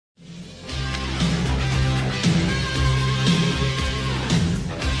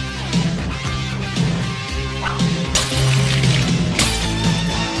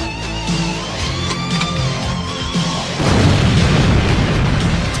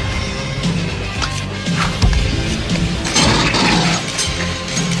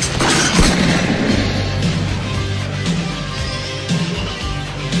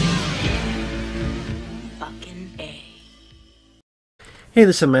Hey,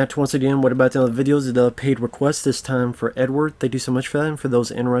 this is Matt once again. What about the other videos? The paid request this time for Edward. Thank you so much for that. And for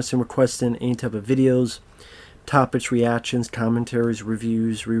those interested in requesting any type of videos, topics, reactions, commentaries,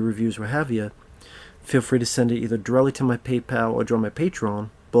 reviews, re-reviews, what have you, feel free to send it either directly to my PayPal or join my Patreon.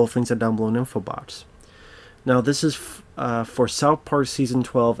 Both links are down below in the info box. Now, this is for South Park Season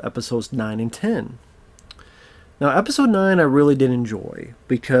 12, Episodes 9 and 10. Now, Episode 9 I really did enjoy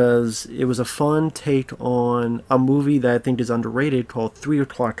because it was a fun take on a movie that I think is underrated called 3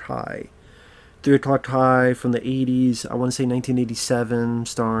 O'Clock High. 3 O'Clock High from the 80s, I want to say 1987,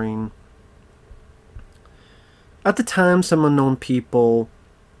 starring, at the time, some unknown people,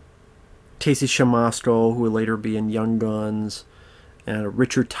 Casey Shamasco, who would later be in Young Guns, and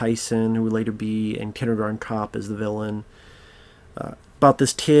Richard Tyson, who would later be in Kindergarten Cop as the villain. About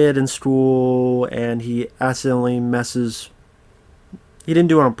this kid in school, and he accidentally he didn't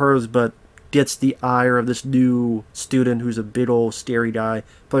do it on purpose, but gets the ire of this new student who's a big old scary guy,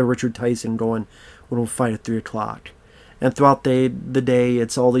 play Richard Tyson, going, we'll fight at 3 o'clock. And throughout the day,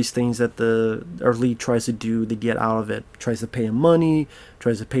 it's all these things that our lead tries to do to get out of it. Tries to pay him money,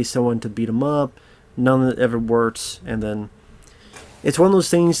 tries to pay someone to beat him up. None of it ever works, and then it's one of those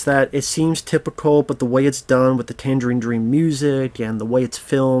things that it seems typical, but the way it's done with the Tangerine Dream music and the way it's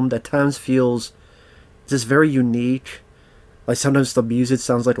filmed at times feels just very unique. Like sometimes the music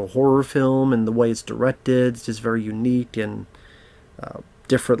sounds like a horror film, and the way it's directed is just very unique and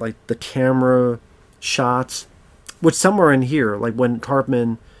different. Like the camera shots, which somewhere in here, like when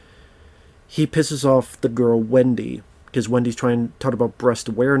Cartman, he pisses off the girl Wendy because Wendy's trying to talk about breast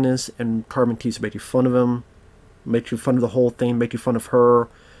awareness, and Cartman keeps making fun of him. Make you fun of the whole thing, make you fun of her.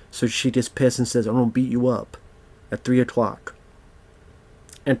 So she gets pissed and says, I'm going to beat you up at 3 o'clock.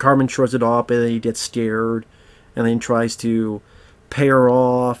 And Cartman shrugs it off, and then he gets scared. And then tries to pay her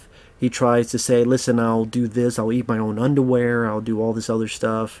off. He tries to say, listen, I'll do this. I'll eat my own underwear. I'll do all this other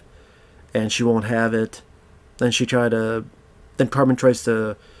stuff. And she won't have it. Then Cartman tries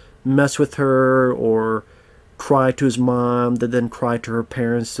to mess with her or cry to his mom. Then cry to her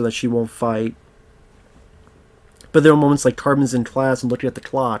parents so that she won't fight. But there are moments like Cartman's in class and looking at the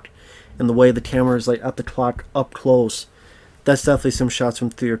clock, and the way the camera is like at the clock up close. That's definitely some shots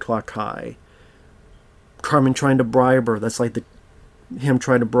from 3 O'Clock High. Cartman trying to bribe her. That's like him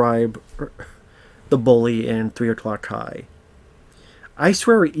trying to bribe the bully in 3 O'Clock High. I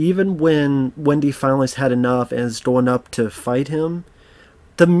swear, even when Wendy finally has had enough and is going up to fight him,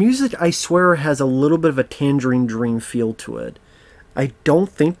 the music, I swear, has a little bit of a Tangerine Dream feel to it. I don't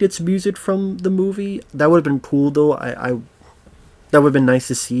think it's music from the movie. That would have been cool, though. That would have been nice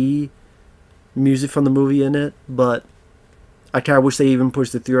to see music from the movie in it. But I kind of wish they even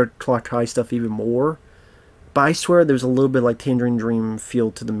pushed the 3 O'Clock High stuff even more. But I swear there's a little bit like Tangerine Dream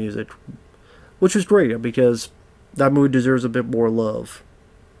feel to the music, which was great because that movie deserves a bit more love.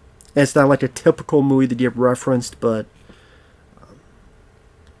 And it's not like a typical movie that get referenced, but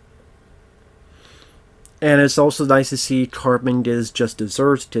and it's also nice to see Cartman gets just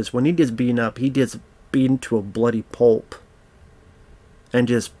desserts, because when he gets beaten up, he gets beaten to a bloody pulp. And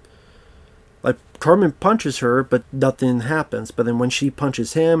just, like, Cartman punches her, but nothing happens. But then when she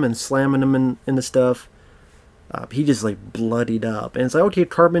punches him and slamming him in the stuff, he just, like, bloodied up. And it's like, okay,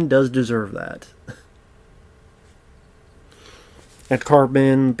 Cartman does deserve that. And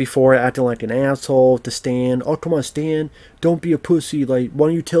Cartman, before acting like an asshole to Stan, oh, come on, Stan, don't be a pussy. Like, why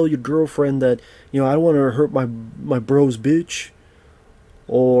don't you tell your girlfriend that, I don't want to hurt my bro's bitch?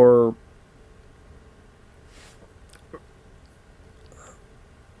 Or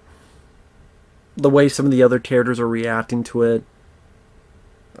the way some of the other characters are reacting to it,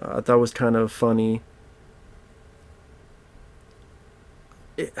 I thought was kind of funny.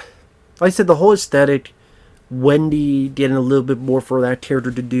 Like I said, the whole aesthetic, Wendy getting a little bit more for that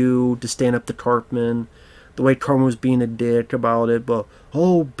character to do, to stand up to Cartman. The way Cartman was being a dick about it, but,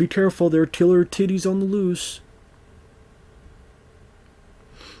 oh, be careful, there are killer titties on the loose.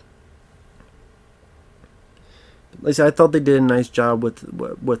 Like I said, I thought they did a nice job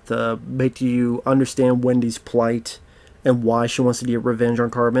with making you understand Wendy's plight and why she wants to get revenge on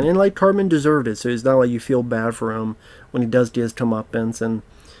Cartman. And, like, Cartman deserved it, so it's not like you feel bad for him when he does get his comeuppance, and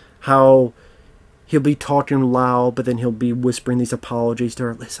how he'll be talking loud, but then he'll be whispering these apologies to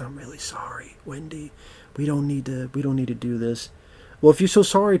her. Listen, I'm really sorry, Wendy. We don't need to do this. Well, if you're so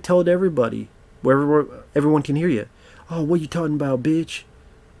sorry, tell it to everybody, where everyone can hear you. Oh, what are you talking about, bitch?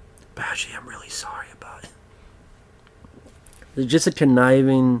 But actually, I'm really sorry about it. It's just a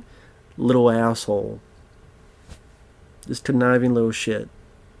conniving little asshole. This conniving little shit.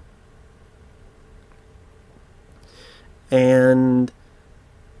 And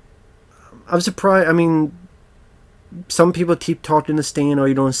I'm surprised. I mean, some people keep talking to Stan, oh,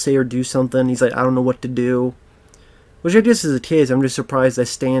 you don't say or do something. He's like, I don't know what to do. Which I guess as a kid, I'm just surprised that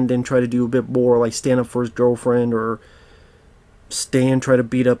Stan didn't try to do a bit more, like stand up for his girlfriend, or Stan try to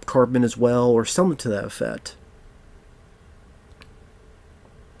beat up Cartman as well, or something to that effect.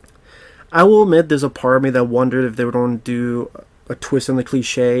 I will admit there's a part of me that wondered if they were going to do a twist on the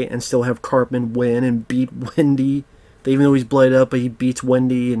cliche and still have Cartman win and beat Wendy. Even though he's blooded up, but he beats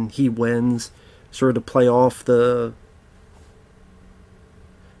Wendy and he wins. Sort of to play off the...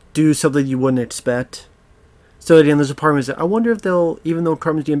 do something you wouldn't expect. So again, there's a part of me that I wonder if they'll, even though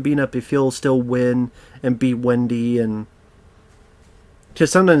Cartman's getting beaten up, if he'll still win and beat Wendy. And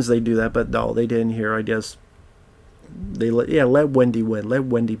because sometimes they do that, but no, they didn't here. I guess they let Wendy win. Let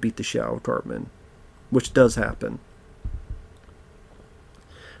Wendy beat the shit out of Cartman, which does happen.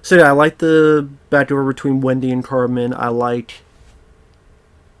 So yeah, I like the backdoor between Wendy and Cartman. I like...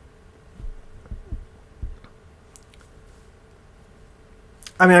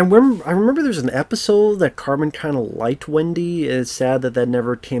 I mean, I remember there's an episode that Cartman kind of liked Wendy. It's sad that that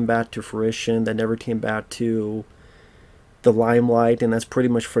never came back to fruition. That never came back to the limelight, and that's pretty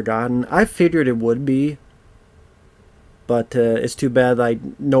much forgotten. I figured it would be, but it's too bad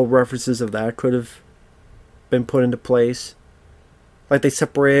that no references of that could have been put into place. Like, they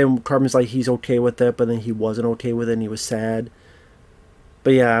separated, and Cartman's like, he's okay with it, but then he wasn't okay with it, and he was sad.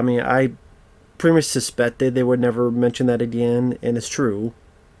 But yeah, I mean, I pretty much suspected they would never mention that again, and it's true.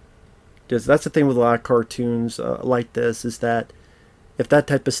 Because that's the thing with a lot of cartoons like this, is that if that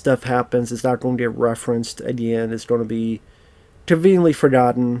type of stuff happens, it's not going to get referenced again. It's going to be conveniently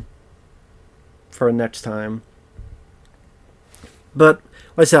forgotten for next time. But,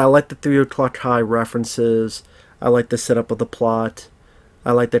 like I said, I like the 3 o'clock high references. I like the setup of the plot.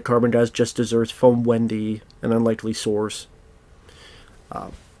 I like that Cartman does just desserts from Wendy, an unlikely source.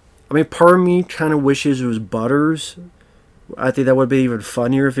 I mean, part of me kind of wishes it was Butters. I think that would be even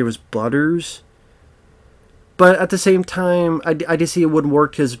funnier if it was Butters. But at the same time, I just see it wouldn't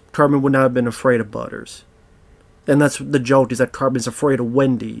work because Cartman would not have been afraid of Butters. And that's the joke, is that Cartman's afraid of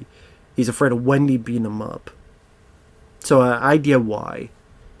Wendy. He's afraid of Wendy beating him up. So I get why.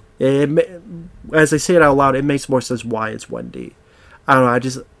 As I say it out loud, it makes more sense why it's Wendy. I don't know, I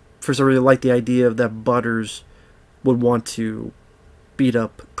just, for some reason, like the idea of that Butters would want to beat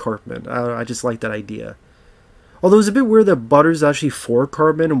up Cartman. I just like that idea. Although it's a bit weird that Butters is actually for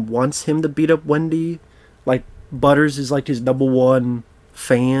Cartman and wants him to beat up Wendy. Like, Butters is like his #1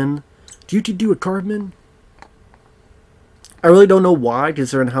 fan. Do you do it, Cartman? I really don't know why,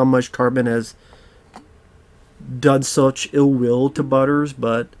 considering how much Cartman has done such ill will to Butters,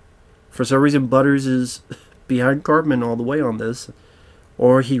 but for some reason Butters is behind Cartman all the way on this.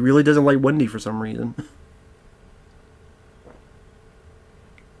 Or he really doesn't like Wendy for some reason.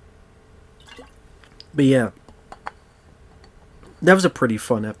 But yeah, that was a pretty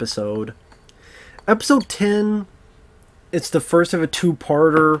fun episode. Episode 10, it's the first of a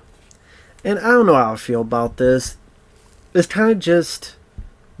 2-parter, and I don't know how I feel about this. It's kind of just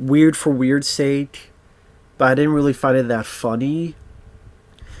weird for weird's sake, but I didn't really find it that funny.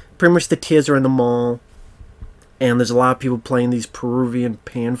 Pretty much the kids are in the mall, and there's a lot of people playing these Peruvian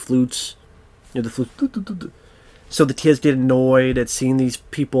pan flutes. You know, the flute. So the kids get annoyed at seeing these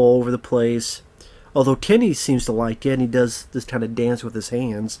people all over the place. Although Kenny seems to like it, and he does this kind of dance with his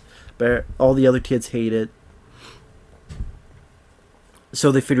hands, but all the other kids hate it.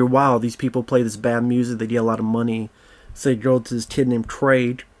 So they figure, wow, these people play this bad music, they get a lot of money. So they go to this kid named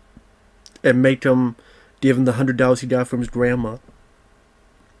Craig and make him give him the $100 he got from his grandma.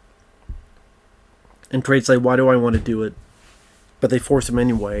 And Craig's like, why do I want to do it? But they force him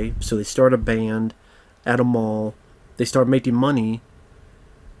anyway. So they start a band at a mall. They start making money.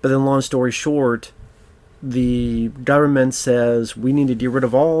 But then, long story short, the government says we need to get rid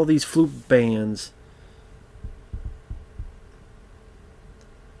of all these flute bands.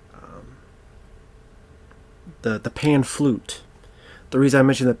 The pan flute. The reason I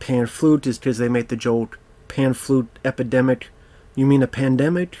mention the pan flute is because they make the joke, pan flute epidemic. You mean a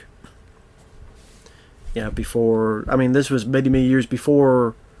pandemic? Yeah, before, I mean, this was many, many years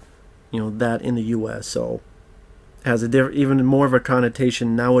before, you know, that in the U.S., so it has a even more of a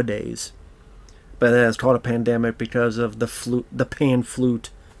connotation nowadays. But it's called a pandemic because of the pan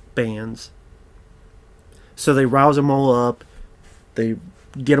flute bands. So they rouse them all up, they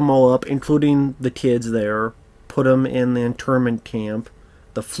get them all up, including the kids there, put them in the internment camp,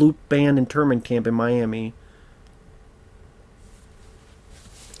 the flute band internment camp in Miami.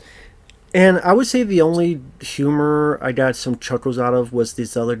 And I would say the only humor I got some chuckles out of was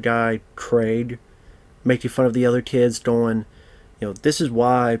this other guy, Craig, making fun of the other kids, going, This is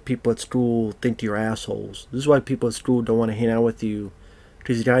why people at school think you're assholes. This is why people at school don't want to hang out with you,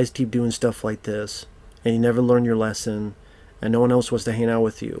 because you guys keep doing stuff like this, and you never learn your lesson, and no one else wants to hang out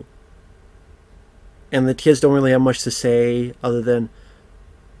with you. And the kids don't really have much to say other than,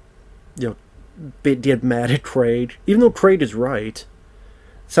 get mad at Kraid, even though Kraid is right.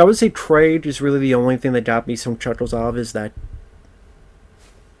 So I would say Kraid is really the only thing that got me some chuckles out of, is that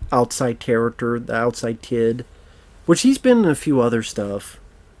outside character, the outside kid, which he's been in a few other stuff.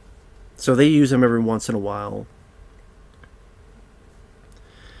 So they use him every once in a while.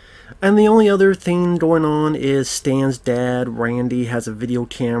 And the only other thing going on is Stan's dad, Randy, has a video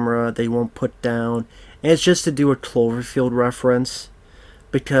camera they won't put down. And it's just to do a Cloverfield reference.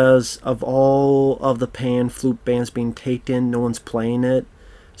 Because of all of the pan flute bands being taken, no one's playing it.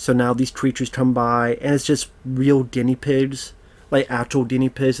 So now these creatures come by, and it's just real guinea pigs. Like actual guinea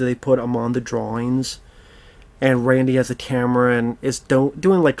pigs that they put them on the drawings. And Randy has a camera, and it's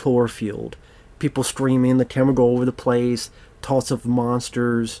doing like Cloverfield. People screaming, the camera go over the place, toss of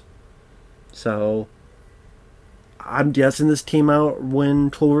monsters. So, I'm guessing this came out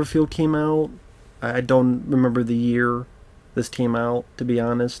when Cloverfield came out. I don't remember the year this came out, to be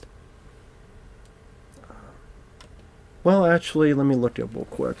honest. Well, actually, let me look it up real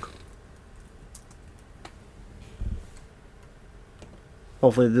quick.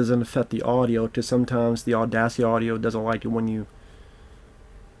 Hopefully it doesn't affect the audio, because sometimes the Audacity audio doesn't like it when you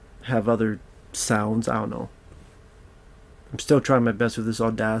have other sounds. I don't know. I'm still trying my best with this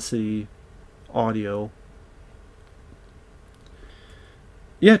Audacity audio.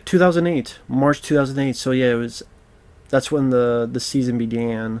 Yeah, 2008. March 2008. So yeah, that's when the season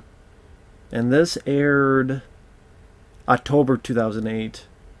began. And this aired October 2008.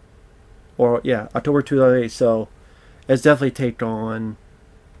 Or, yeah, October 2008. So it's definitely taken on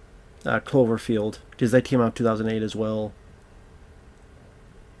Cloverfield, because that came out 2008 as well.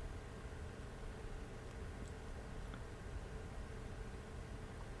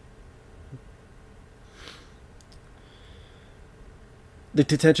 The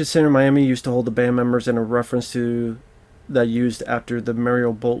detention center in Miami used to hold the band members, in a reference to that used after the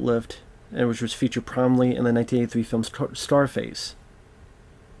Mario boat lift, and which was featured prominently in the 1983 film Scarface.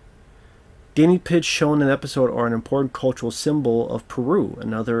 Guinea pigs shown in the episode are an important cultural symbol of Peru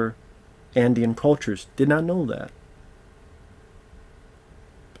and other Andean cultures. Did not know that.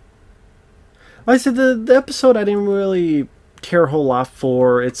 Like I said, the episode I didn't really care a whole lot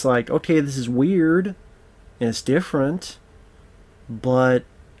for. It's like, okay, this is weird, and it's different. But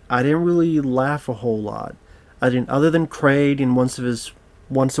I didn't really laugh a whole lot. I didn't, other than Kraid and once in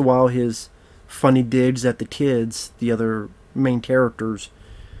a while his funny digs at the kids, the other main characters.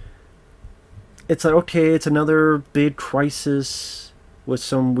 It's like, okay, it's another big crisis with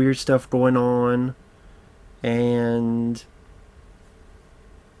some weird stuff going on, and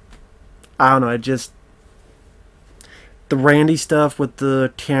I don't know. The Randy stuff with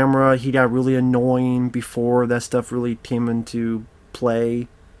the camera, he got really annoying before that stuff really came into play.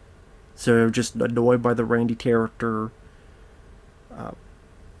 So just annoyed by the Randy character.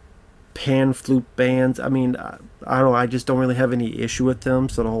 Pan flute bands, I mean, I don't know, I just don't really have any issue with them.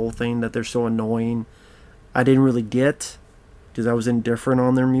 So the whole thing that they're so annoying, I didn't really get, because I was indifferent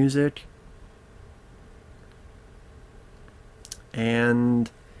on their music. And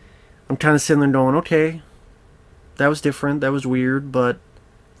I'm kind of sitting there going, okay, that was different, that was weird, but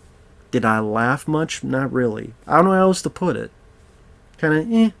did I laugh much? Not really. I don't know how else to put it.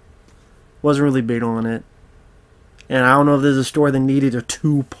 Kind of, wasn't really big on it. And I don't know if there's a story that needed a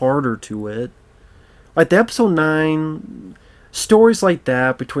two-parter to it. Like the episode 9, stories like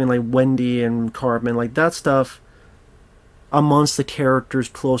that between like Wendy and Cartman, like that stuff amongst the characters,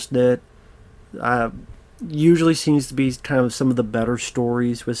 close-knit, usually seems to be kind of some of the better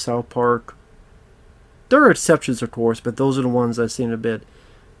stories with South Park. There are exceptions, of course, but those are the ones that seem a bit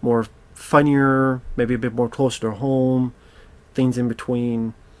more funnier, maybe a bit more closer to home, things in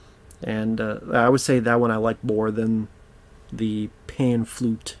between. And I would say that one I like more than the pan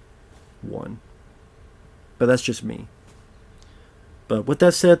flute one. But that's just me. But with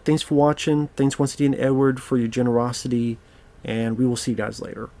that said, thanks for watching. Thanks once again, Edward, for your generosity. And we will see you guys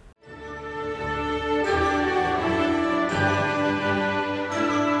later.